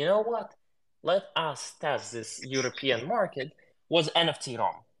 hey, you know what? Let us test this European market was NFT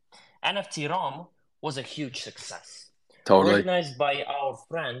ROM. NFT ROM was a huge success. Totally. Organized by our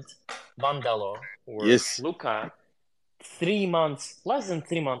friend Vandalo or Yes. Luca 3 months, less than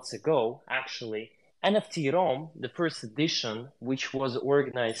 3 months ago, actually, NFT ROM, the first edition, which was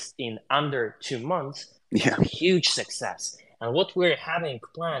organized in under 2 months, was Yeah. a huge success. And what we're having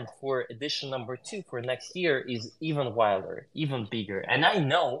planned for edition number two for next year is even wilder, even bigger. And I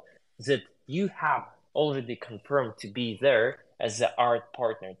know that you have already confirmed to be there as the art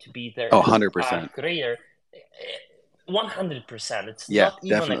partner, to be there Oh, as the art 100%. creator. 100%. It's Yeah, not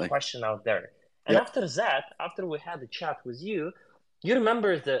even a definitely. question out there. And Yep. after that, after we had the chat with you, you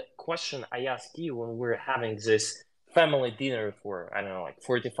remember the question I asked you when we were having this family dinner for, I don't know, like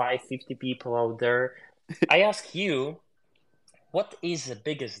 45, 50 people out there. I asked you, what is the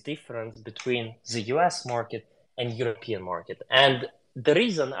biggest difference between the US market and European market? And the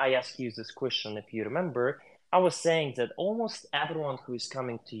reason I asked you this question, if you remember, I was saying that almost everyone who is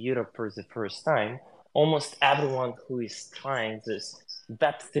coming to Europe for the first time, almost everyone who is trying this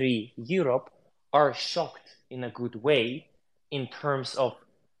Web3 Europe are shocked in a good way in terms of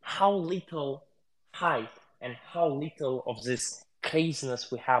how little hype and how little of this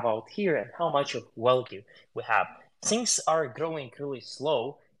craziness we have out here and how much of value we have. Things are growing really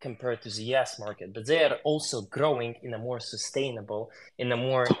slow compared to the US market, but they are also growing in a more sustainable, in a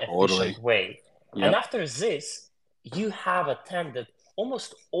more Totally. efficient way. And Yep. after this, you have attended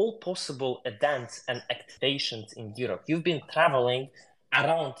almost all possible events and activations in Europe. You've been traveling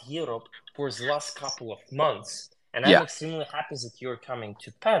around Europe for the last couple of months. And I'm Yeah. extremely happy that you're coming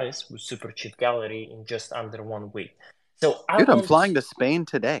to Paris with Superchief Gallery in just under 1 week. So I Dude, I'm want, flying to Spain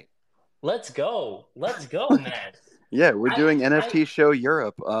today. let's go, man. Yeah, we're doing I NFT Show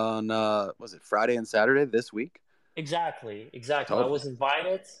Europe on was it Friday and Saturday this week? exactly. I Totally. was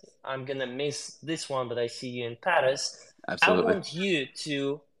invited. I'm gonna miss this one, but I see you in Paris. I Absolutely. want you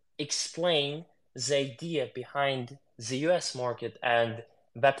to explain the idea behind the US market and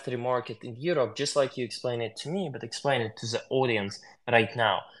Web3 market in Europe, just like you explained it to me, but explain it to the audience right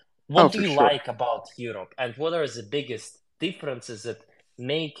now. Oh, What do for you sure. like about Europe, and what are the biggest differences that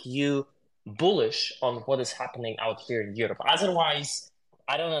make you bullish on what is happening out here in Europe? Otherwise,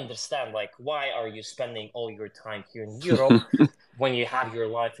 I don't understand. Like, why are you spending all your time here in Europe when you have your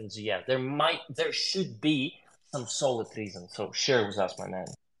life in GF? There should be some solid reason. So share with us, my man.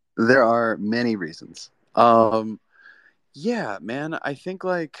 There are many reasons. Yeah, man, I think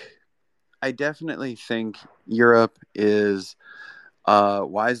like I definitely think Europe is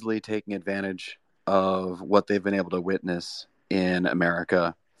wisely taking advantage of what they've been able to witness in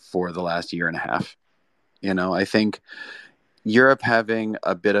America for the last year and a half. You know, I think Europe having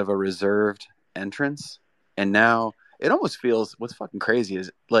a bit of a reserved entrance, and now it almost feels what's fucking crazy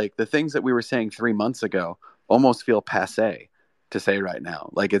is like the things that we were saying 3 months ago almost feel passe to say right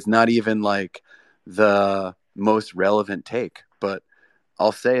now. Like it's not even like the most relevant take, but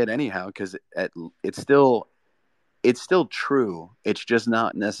I'll say it anyhow because it's still true. It's just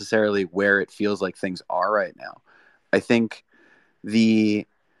not necessarily where it feels like things are right now. I think the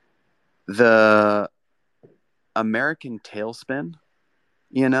the American tailspin,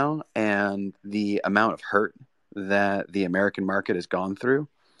 and the amount of hurt that the American market has gone through,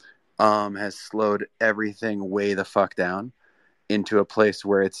 has slowed everything way the fuck down into a place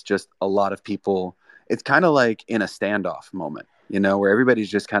where it's just a lot of people. It's kind of like in a standoff moment, where everybody's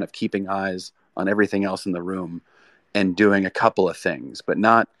just kind of keeping eyes on everything else in the room and doing a couple of things, but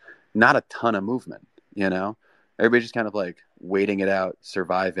not a ton of movement, Everybody's just kind of like waiting it out,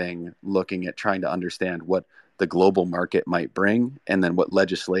 surviving, looking at trying to understand what the global market might bring, and then what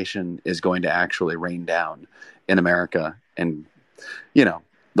legislation is going to actually rain down in America. And,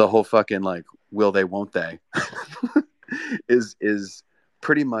 the whole fucking like, will they, won't they, is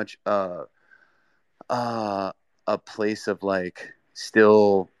pretty much a place of like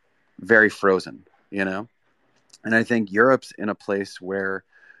still very frozen, And I think Europe's in a place where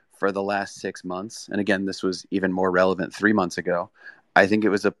for the last 6 months, and again, this was even more relevant 3 months ago, I think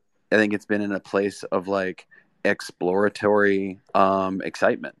it's been in a place of like exploratory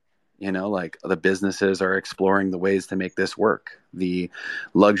excitement. Like the businesses are exploring the ways to make this work. The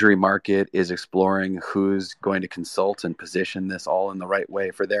luxury market is exploring who's going to consult and position this all in the right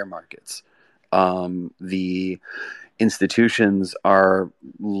way for their markets. The institutions are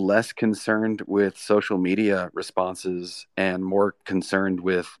less concerned with social media responses and more concerned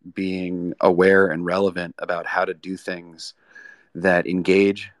with being aware and relevant about how to do things that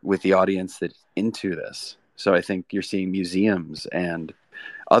engage with the audience that's into this. So I think you're seeing museums and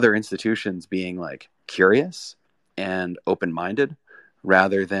other institutions being like curious and open-minded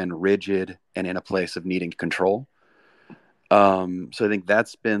rather than rigid and in a place of needing control. So I think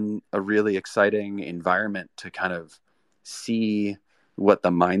that's been a really exciting environment to kind of see what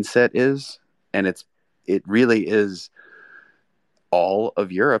the mindset is. And it really is all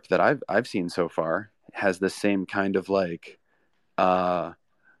of Europe that I've seen so far has the same kind of like, I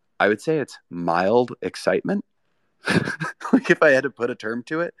would say it's mild excitement. Like if I had to put a term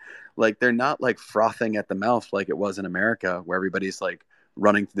to it, like they're not like frothing at the mouth like it was in America where everybody's like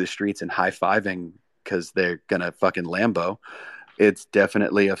running through the streets and high-fiving because they're gonna fucking Lambo. It's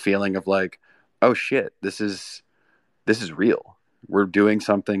definitely a feeling of like, oh shit, this is real. We're doing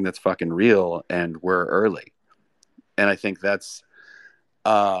something that's fucking real and we're early. And I think that's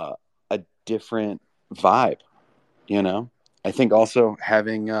a different vibe, I think also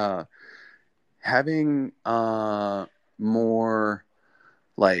having more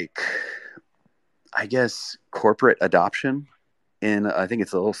like, I guess, corporate adoption I think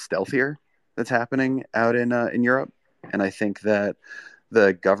it's a little stealthier that's happening out in Europe. And I think that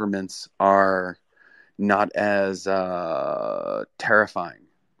the governments are not as terrifying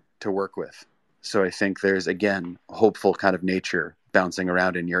to work with. So I think there's, again, hopeful kind of nature bouncing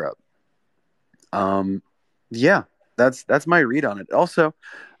around in Europe. Yeah, that's my read on it. Also,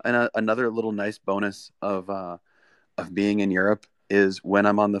 another little nice bonus of being in Europe is when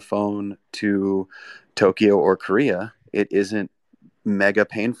I'm on the phone to Tokyo or Korea, it isn't mega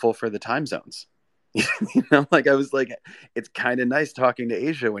painful for the time zones. Like I was like, it's kind of nice talking to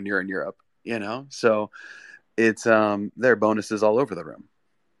Asia when you're in Europe, So it's there are bonuses all over the room.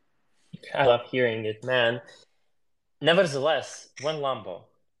 I love hearing it, man. Nevertheless, one Lambo.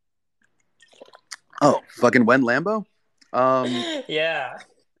 Oh, fucking when Lambo? Yeah.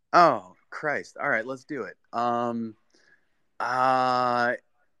 Oh, Christ. All right, let's do it.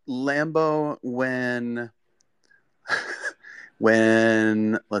 Lambo when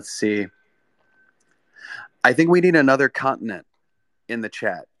let's see. I think we need another continent in the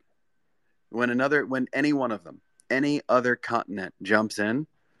chat. When any one of them, any other continent jumps in,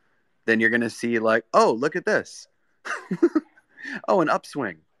 then you're going to see like, oh, look at this. Oh, an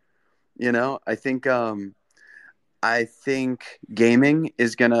upswing. I think I think gaming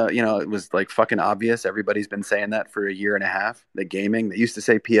is gonna, it was like fucking obvious. Everybody's been saying that for a year and a half. That gaming, they used to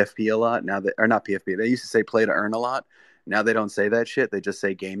say PFP a lot. Now they, or not PFP, they used to say play to earn a lot. Now they don't say that shit. They just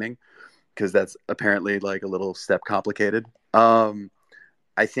say gaming because that's apparently like a little step complicated.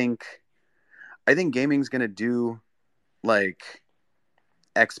 I think, I think gaming's gonna do like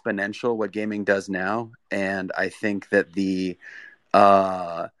exponential what gaming does now, and I think that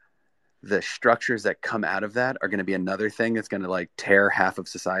uh the structures that come out of that are going to be another thing that's going to like tear half of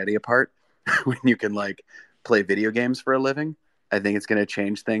society apart when you can like play video games for a living. I think it's going to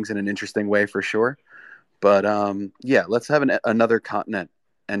change things in an interesting way for sure. But yeah, let's have another continent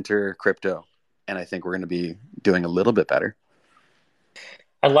enter crypto, and I think we're going to be doing a little bit better.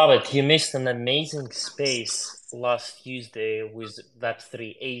 I love it. You missed an amazing space last Tuesday with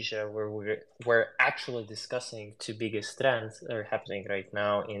Web3 Asia, where we're actually discussing two biggest trends that are happening right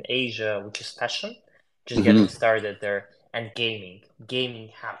now in Asia, which is fashion, just getting Mm-hmm. started there, and gaming. Gaming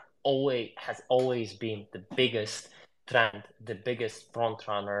has always been the biggest trend, the biggest front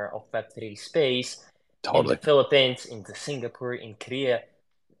runner of Web3 space in the Totally. Philippines, in the Singapore, in Korea.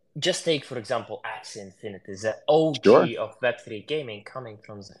 Just take, for example, Axie Infinity, the Sure. OG of Web3 gaming coming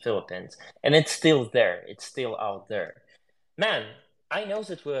from the Philippines. And it's still there, it's still out there. Man, I know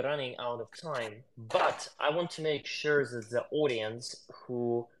that we're running out of time, but I want to make sure that the audience,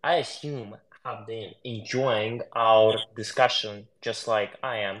 who I assume have been enjoying our discussion just like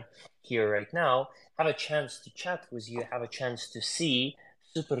I am here right now, have a chance to chat with you, have a chance to see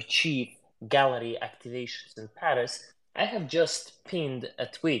Superchief gallery activations in Paris. I have just pinned a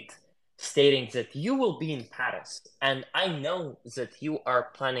tweet stating that you will be in Paris, and I know that you are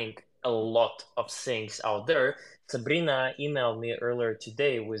planning a lot of things out there. Sabrina emailed me earlier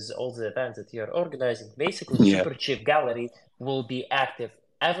today with all the events that you're organizing. Basically, Yeah. Super Chief Gallery will be active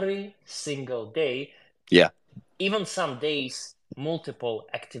every single day, Yeah. even some days, multiple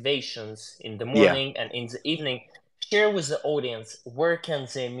activations in the Yeah. morning and in the evening. Share with the audience where can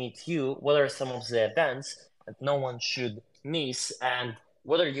they meet you, what are some of the events that no one should miss, and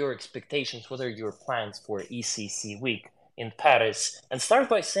what are your expectations, what are your plans for ECC week in Paris? And start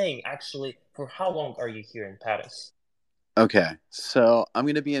by saying, actually, for how long are you here in Paris? Okay. So I'm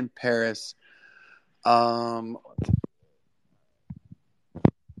going to be in Paris. Um,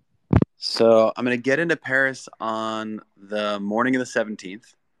 so I'm going to get into Paris on the morning of the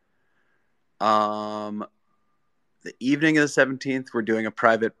 17th. Um, the evening of the 17th, we're doing a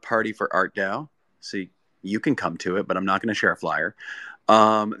private party for Art DAO. So you can come to it, but I'm not going to share a flyer.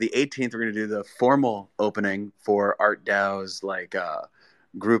 The 18th, we're going to do the formal opening for Art DAO's like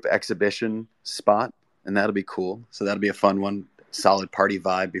group exhibition spot, and that'll be cool. So that'll be a fun one, solid party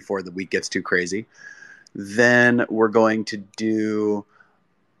vibe before the week gets too crazy. Then we're going to do.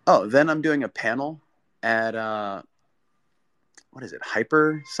 Oh, then I'm doing a panel at what is it?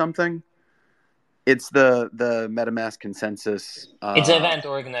 Hyper something. It's the MetaMask consensus. It's an event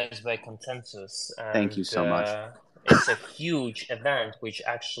organized by Consensus, Thank and you so much. it's a huge event, which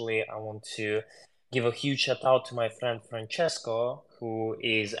actually I want to give a huge shout out to my friend Francesco, who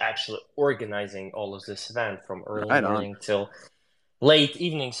is actually organizing all of this event from early Right on. morning till late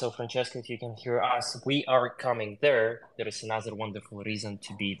evening. So, Francesco, if you can hear us, we are coming there. There is another wonderful reason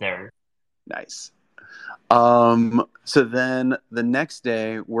to be there. Nice. So then the next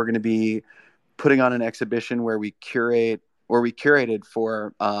day we're going to be putting on an exhibition where we curated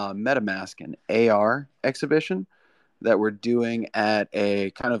for MetaMask an AR exhibition that we're doing at a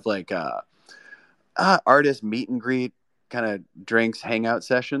kind of like artist meet and greet kind of drinks hangout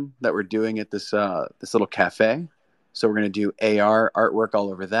session that we're doing at this little cafe. So we're going to do AR artwork all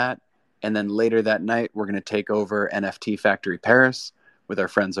over that, and then later that night we're going to take over NFT Factory Paris with our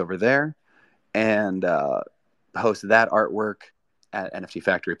friends over there and host that artwork at NFT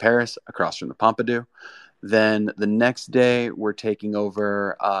Factory Paris across from the Pompidou. Then the next day, we're taking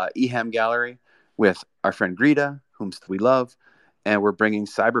over Eham Gallery with our friend Greta, whom we love, and we're bringing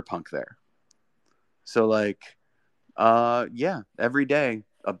Cyberpunk there. So, like, yeah, every day,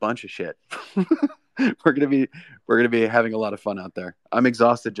 a bunch of shit. we're gonna be we're gonna be having a lot of fun out there. I'm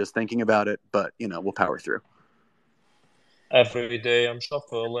exhausted just thinking about it, but we'll power through. Every day I'm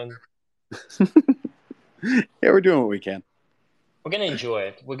shuffling. Yeah, we're doing what we can. We're gonna enjoy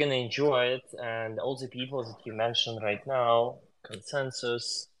it. We're gonna enjoy it, and all the people that you mentioned right now,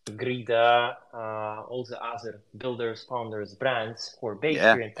 Consensus, Grida, all the other builders, founders, brands who are based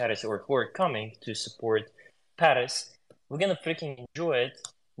Yeah, here in Paris or who are coming to support Paris, we're gonna freaking enjoy it.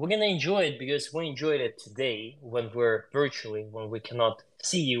 We're gonna enjoy it because we enjoyed it today when we're virtually, when we cannot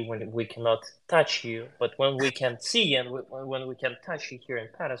see you, when we cannot touch you, but when we can see you and when we can touch you here in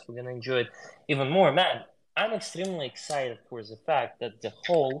Paris, we're gonna enjoy it even more, man. I'm extremely excited for the fact that the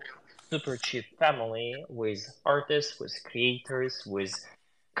whole Superchief family, with artists, with creators, with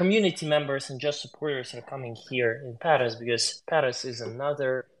community members, and just supporters, are coming here in Paris, because Paris is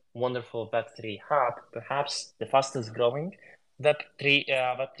another wonderful Web3 hub, perhaps the fastest growing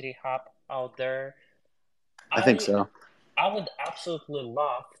Web3 hub out there. I think I so. I would absolutely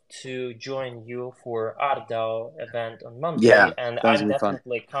love to join you for Ardao event on Yeah, Monday, and that was I'm gonna be fun.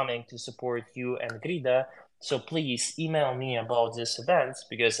 definitely coming to support you and Grida. So please email me about this event,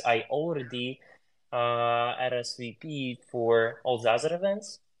 because I already RSVP for all the other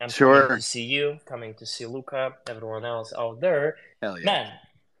events. I'm coming to Sure. see you, coming to see Luca, everyone else out there. Hell yeah. Man,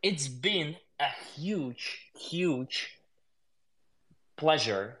 it's been a huge, huge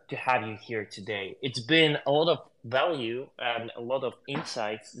pleasure to have you here today. It's been a lot of value and a lot of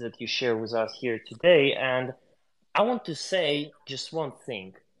insights that you share with us here today. And I want to say just one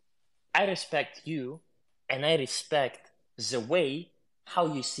thing. I respect you, and I respect the way how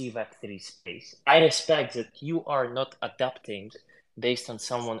you see Web3 space. I respect that you are not adapting based on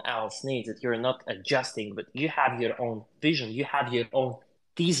someone else's needs, that you're not adjusting, but you have your own vision, you have your own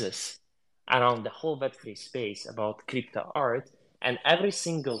thesis around the whole Web3 space about crypto art. And every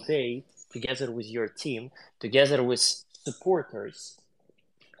single day, together with your team, together with supporters,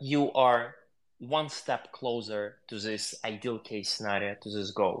 you are one step closer to this ideal case scenario, to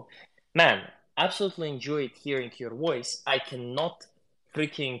this goal. Man, absolutely enjoyed hearing your voice. I cannot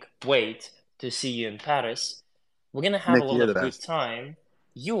freaking wait to see you in Paris. We're gonna have a Nick, lot you're the of good best. time.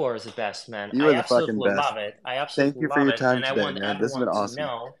 You are the best, man. You I are the fucking absolutely best. love it. I Thank absolutely you for love your it. time And today, man. This has been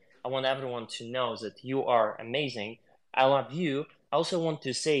awesome. I want everyone to know that you are amazing. I love you. I also want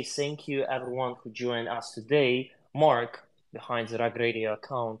to say thank you everyone who joined us today. Mark, behind the Rug Radio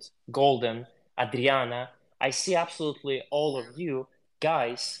account, Golden, Adriana. I see absolutely all of you.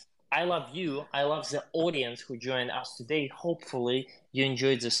 Guys, I love you. I love the audience who joined us today. Hopefully, you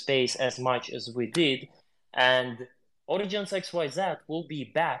enjoyed the space as much as we did. And OriGensXYZ will be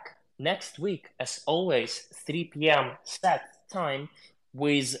back next week, as always, 3 p.m. set time,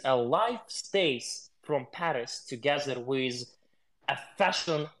 with a live space from Paris, together with a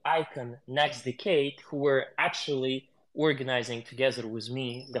fashion icon next decade, who were actually organizing together with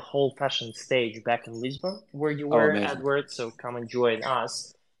me the whole fashion stage back in Lisbon, where you Oh, were, amazing. Edward. So come and join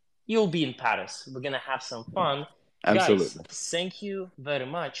us. You'll be in Paris. We're gonna have some fun. Guys, Absolutely. thank you very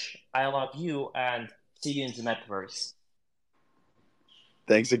much. I love you, and see you in the metaverse.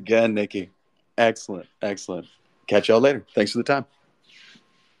 Thanks again, Nikki. Excellent. Excellent. Catch y'all later. Thanks for the time.